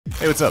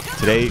Hey, what's up?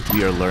 Today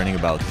we are learning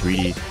about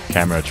 3D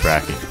camera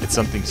tracking. It's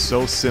something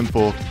so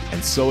simple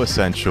and so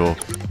essential,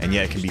 and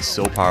yet it can be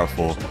so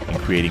powerful in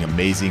creating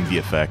amazing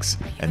VFX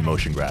and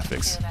motion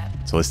graphics.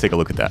 So let's take a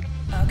look at that.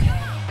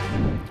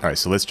 Alright,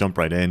 so let's jump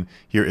right in.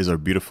 Here is our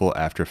beautiful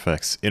After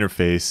Effects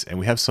interface, and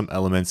we have some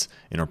elements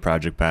in our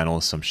project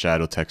panel, some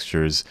shadow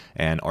textures,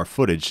 and our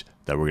footage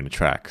that we're going to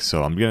track.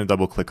 So I'm going to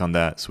double click on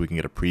that so we can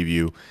get a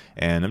preview,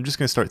 and I'm just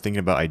going to start thinking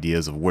about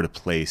ideas of where to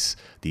place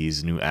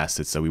these new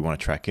assets that we want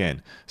to track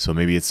in. So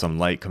maybe it's some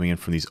light coming in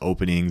from these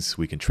openings.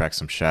 We can track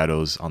some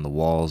shadows on the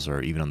walls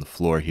or even on the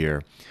floor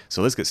here.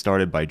 So let's get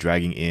started by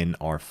dragging in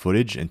our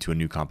footage into a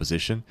new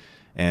composition.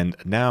 And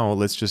now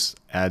let's just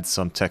add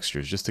some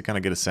textures just to kind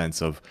of get a sense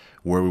of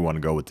where we want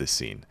to go with this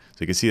scene. So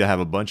you can see I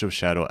have a bunch of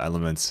shadow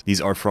elements. These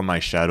are from my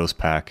shadows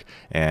pack,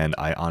 and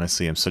I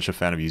honestly am such a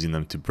fan of using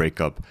them to break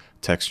up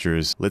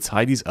textures. Let's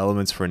hide these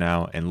elements for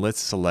now, and let's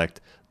select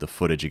the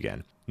footage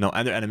again. Now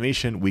under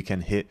animation, we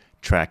can hit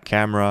track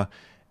camera,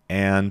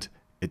 and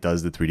it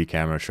does the 3D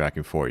camera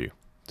tracking for you.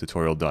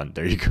 Tutorial done.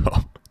 There you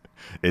go.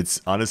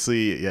 It's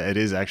honestly, yeah, it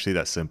is actually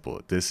that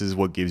simple. This is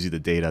what gives you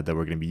the data that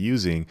we're going to be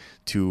using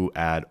to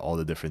add all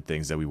the different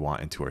things that we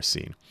want into our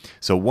scene.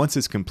 So once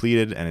it's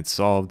completed and it's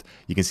solved,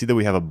 you can see that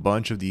we have a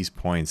bunch of these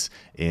points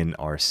in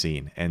our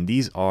scene. And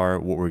these are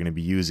what we're going to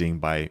be using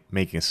by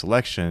making a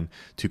selection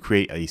to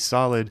create a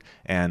solid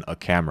and a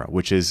camera,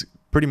 which is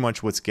pretty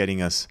much what's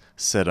getting us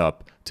set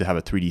up to have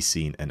a 3D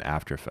scene in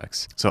After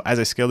Effects. So as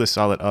I scale this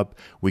solid up,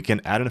 we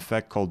can add an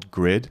effect called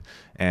grid,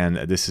 and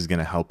this is going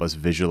to help us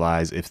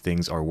visualize if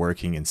things are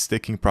working and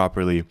sticking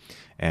properly.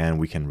 And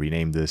we can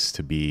rename this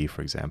to be,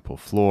 for example,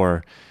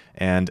 floor.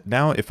 And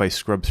now if I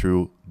scrub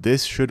through,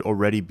 this should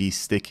already be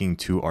sticking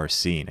to our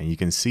scene. And you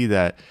can see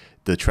that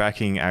the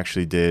tracking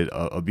actually did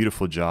a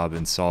beautiful job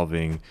in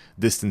solving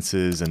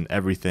distances and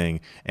everything.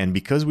 And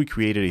because we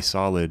created a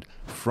solid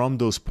from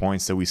those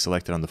points that we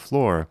selected on the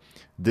floor,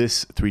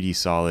 this 3D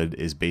solid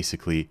is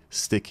basically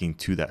sticking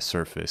to that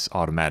surface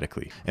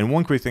automatically. And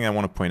one quick thing I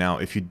want to point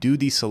out, if you do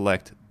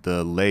deselect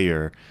the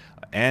layer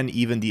and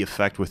even the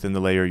effect within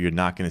the layer, you're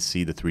not going to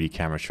see the 3D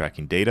camera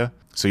tracking data.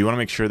 So you want to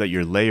make sure that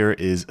your layer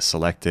is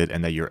selected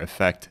and that your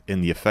effect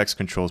in the effects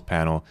controls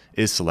panel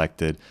is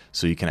selected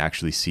so you can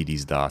actually see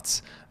these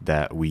dots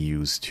that we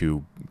use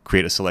to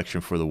create a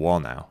selection for the wall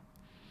now.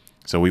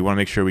 So we want to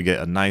make sure we get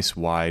a nice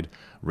wide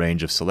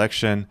range of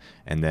selection,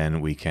 and then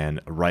we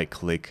can right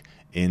click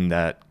in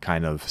that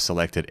kind of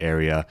selected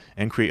area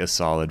and create a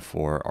solid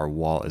for our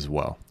wall as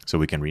well. So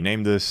we can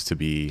rename this to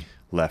be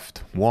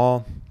left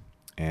wall,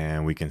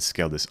 and we can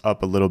scale this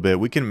up a little bit.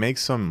 We can make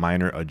some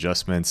minor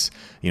adjustments.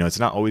 You know, it's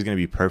not always going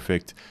to be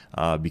perfect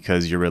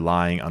because you're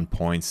relying on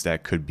points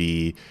that could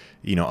be,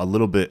 you know, a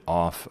little bit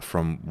off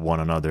from one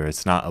another.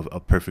 It's not a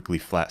perfectly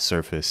flat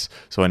surface.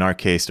 So in our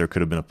case, there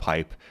could have been a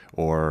pipe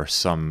or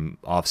some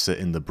offset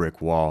in the brick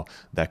wall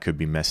that could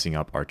be messing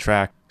up our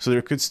track. So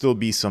there could still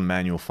be some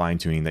manual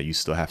fine-tuning that you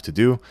still have to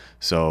do.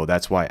 So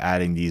that's why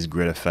adding these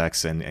grid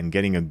effects and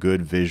getting a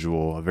good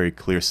visual, a very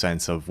clear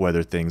sense of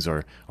whether things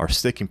are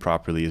sticking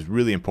properly is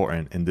really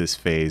important in this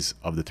phase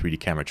of the 3D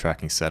camera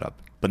tracking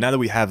setup. But now that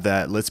we have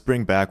that, let's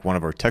bring back one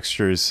of our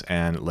textures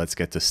and let's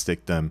get to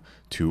stick them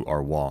to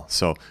our wall.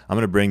 So I'm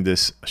going to bring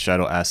this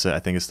shadow asset. I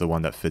think it's the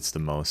one that fits the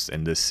most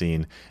in this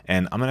scene.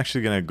 And I'm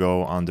actually going to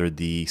go under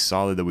the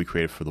solid that we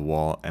created for the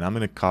wall, and I'm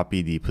going to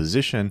copy the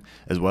position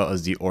as well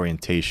as the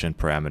orientation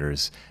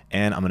parameters,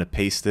 and I'm going to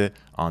paste it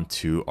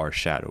onto our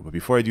shadow. But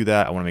before I do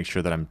that, I want to make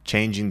sure that I'm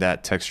changing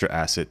that texture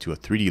asset to a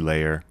 3D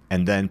layer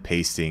and then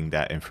pasting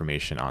that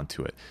information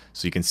onto it.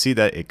 So you can see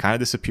that it kind of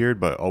disappeared,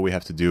 but all we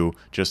have to do,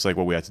 just like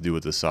what we have to do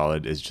with the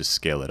solid, is just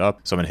scale it up.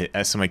 So I'm going to hit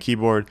S on my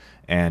keyboard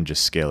and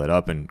just scale it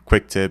up. And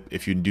quick tip,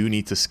 if you do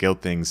need to scale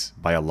things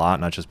by a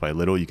lot, not just by a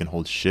little, you can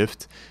hold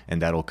shift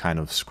and that'll kind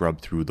of scrub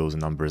through those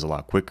numbers a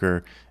lot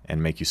quicker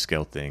and make you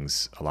scale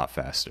things a lot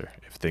faster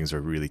if things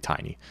are really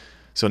tiny.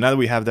 So now that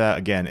we have that,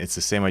 again, it's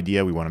the same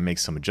idea. We want to make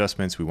some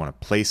adjustments. We want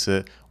to place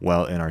it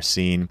well in our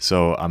scene.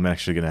 So I'm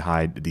actually going to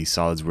hide these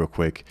solids real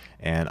quick,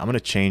 and I'm going to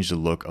change the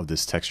look of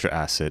this texture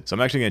asset. So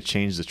I'm actually going to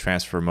change the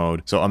transfer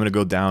mode. So I'm going to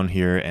go down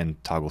here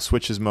and toggle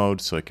switches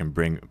mode so I can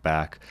bring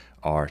back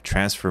our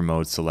transfer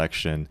mode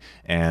selection,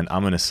 and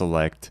I'm going to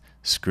select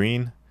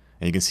screen.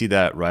 And you can see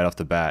that right off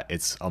the bat,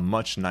 it's a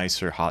much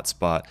nicer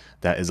hotspot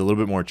that is a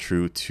little bit more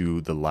true to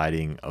the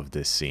lighting of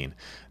this scene.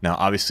 Now,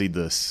 obviously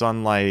the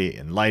sunlight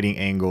and lighting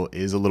angle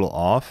is a little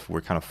off. We're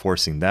kind of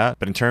forcing that,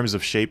 but in terms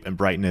of shape and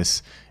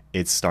brightness,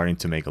 it's starting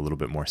to make a little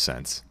bit more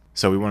sense.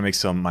 So we want to make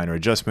some minor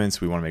adjustments.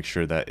 We want to make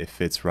sure that it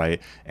fits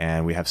right,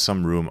 and we have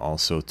some room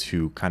also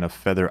to kind of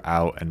feather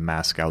out and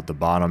mask out the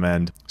bottom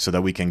end so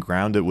that we can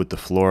ground it with the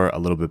floor a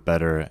little bit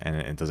better and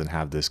it doesn't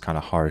have this kind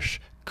of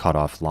harsh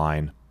cutoff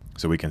line.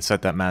 So we can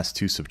set that mask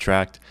to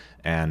subtract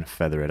and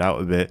feather it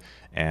out a bit,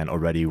 and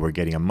already we're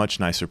getting a much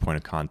nicer point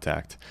of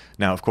contact.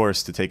 Now, of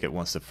course, to take it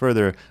one step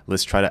further,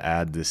 let's try to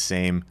add the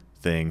same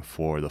thing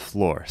for the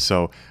floor.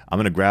 So I'm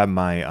going to grab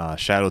my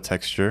shadow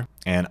texture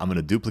and I'm going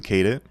to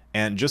duplicate it.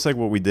 And just like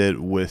what we did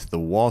with the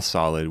wall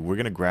solid, we're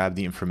going to grab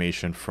the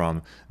information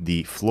from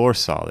the floor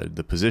solid,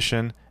 the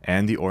position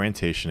and the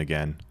orientation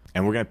again,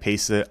 and we're going to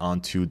paste it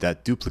onto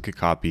that duplicate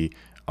copy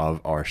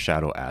of our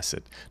shadow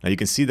asset. Now you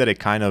can see that it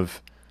kind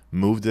of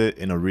moved it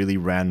in a really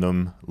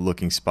random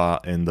looking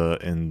spot in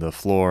the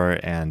floor,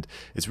 and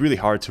it's really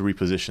hard to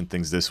reposition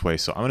things this way.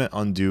 So I'm going to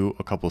undo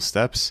a couple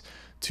steps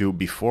to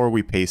before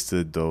we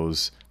pasted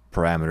those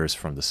parameters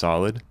from the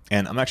solid,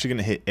 and I'm actually going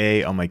to hit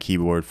A on my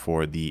keyboard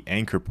for the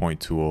anchor point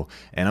tool,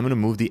 and I'm going to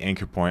move the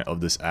anchor point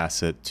of this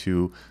asset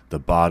to the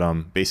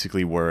bottom,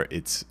 basically where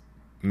it's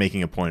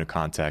making a point of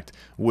contact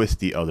with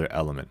the other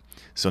element.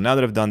 So now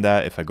that I've done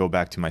that, if I go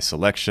back to my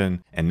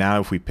selection, and now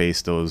if we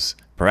paste those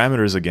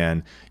parameters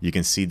again, you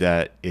can see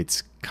that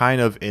it's kind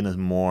of in a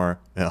more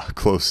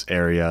close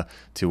area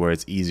to where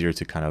it's easier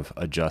to kind of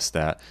adjust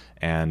that.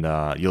 And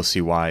you'll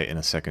see why in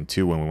a second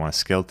too. When we want to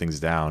scale things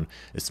down,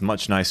 it's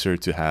much nicer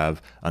to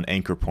have an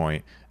anchor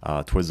point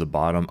towards the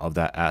bottom of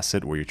that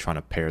asset where you're trying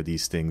to pair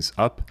these things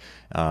up,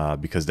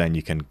 because then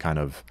you can kind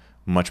of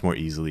much more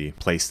easily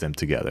place them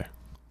together.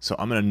 So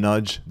I'm going to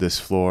nudge this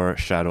floor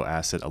shadow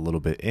asset a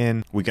little bit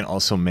in. We can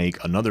also make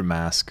another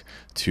mask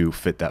to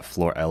fit that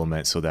floor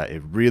element so that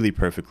it really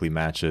perfectly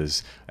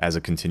matches as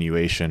a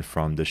continuation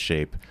from the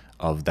shape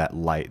of that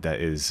light that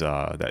is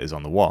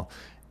on the wall.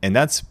 And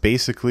that's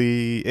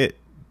basically it.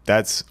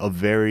 That's a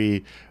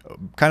very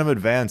kind of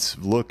advanced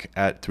look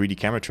at 3D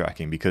camera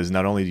tracking, because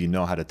not only do you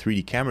know how to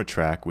 3D camera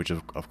track, which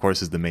of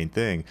course is the main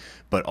thing,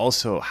 but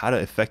also how to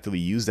effectively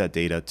use that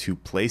data to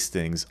place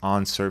things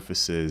on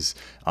surfaces,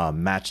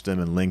 match them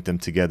and link them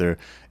together.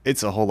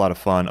 It's a whole lot of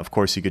fun. Of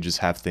course, you could just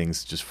have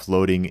things just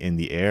floating in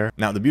the air.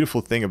 Now, the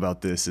beautiful thing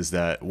about this is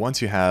that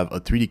once you have a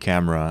 3D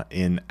camera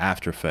in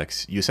After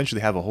Effects, you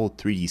essentially have a whole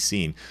 3D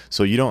scene.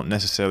 So you don't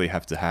necessarily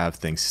have to have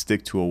things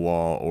stick to a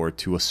wall or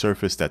to a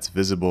surface that's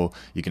visible.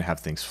 You can have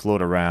things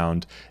float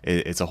around.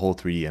 It's a whole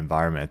 3D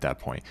environment at that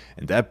point.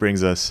 And that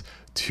brings us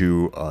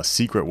to a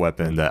secret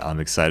weapon that I'm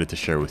excited to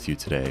share with you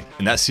today.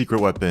 And that secret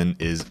weapon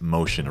is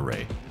Motion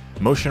Array.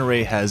 Motion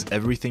Array has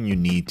everything you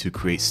need to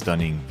create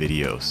stunning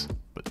videos.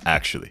 But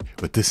actually,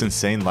 with this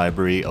insane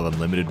library of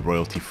unlimited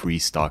royalty-free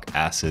stock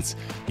assets,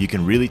 you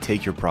can really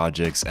take your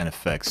projects and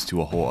effects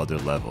to a whole other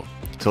level.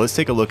 So let's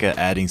take a look at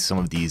adding some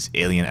of these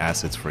alien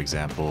assets, for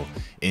example,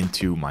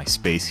 into my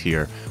space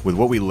here. With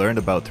what we learned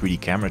about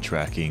 3D camera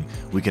tracking,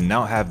 we can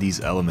now have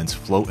these elements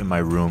float in my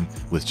room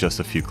with just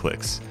a few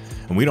clicks.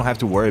 And we don't have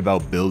to worry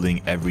about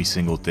building every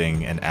single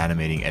thing and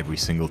animating every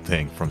single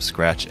thing from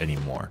scratch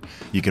anymore.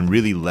 You can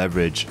really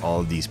leverage all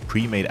of these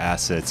pre-made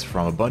assets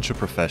from a bunch of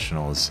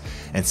professionals.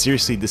 And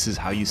seriously, this is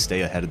how you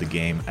stay ahead of the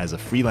game as a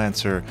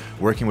freelancer,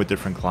 working with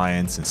different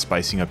clients and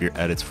spicing up your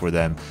edits for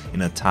them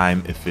in a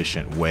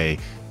time-efficient way,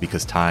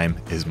 because time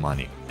is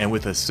money. And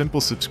with a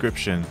simple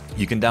subscription,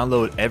 you can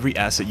download every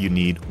asset you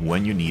need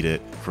when you need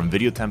it, from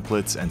video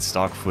templates and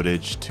stock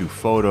footage to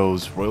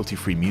photos,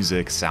 royalty-free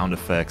music, sound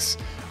effects.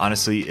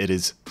 Honestly, it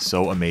is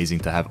so amazing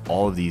to have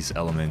all of these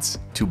elements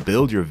to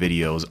build your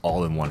videos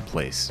all in one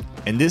place.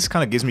 And this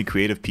kind of gives me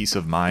creative peace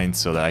of mind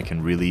so that I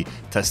can really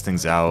test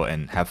things out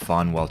and have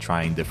fun while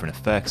trying different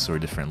effects or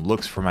different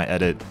looks for my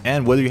edit.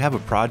 And whether you have a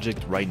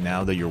project right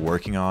now that you're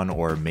working on,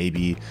 or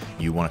maybe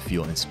you want to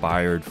feel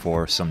inspired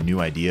for some new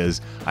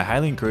ideas, I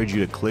highly encourage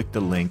you to click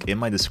the link in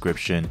my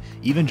description,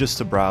 even just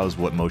to browse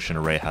what Motion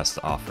Array has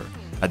to offer.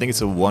 I think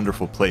it's a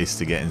wonderful place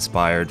to get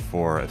inspired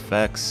for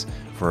effects,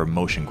 for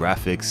motion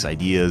graphics,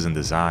 ideas, and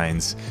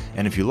designs.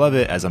 And if you love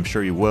it, as I'm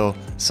sure you will,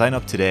 sign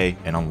up today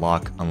and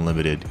unlock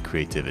unlimited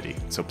creativity.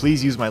 So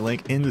please use my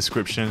link in the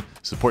description,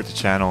 support the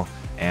channel,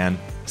 and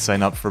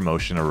sign up for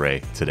Motion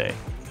Array today.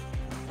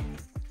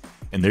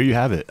 And there you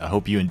have it. I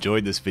hope you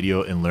enjoyed this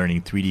video in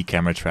learning 3D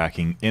camera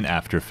tracking in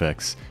After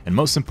Effects. And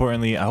most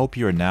importantly, I hope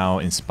you are now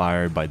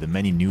inspired by the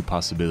many new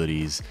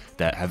possibilities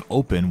that have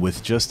opened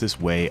with just this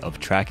way of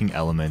tracking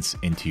elements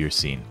into your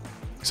scene.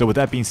 So with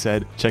that being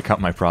said, check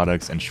out my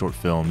products and short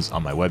films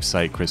on my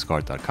website,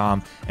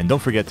 Kriscoart.com, and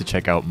don't forget to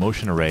check out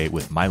Motion Array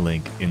with my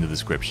link in the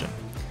description.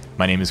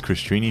 My name is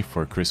Chris Trini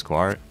for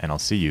Kriscoart, and I'll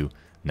see you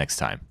next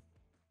time.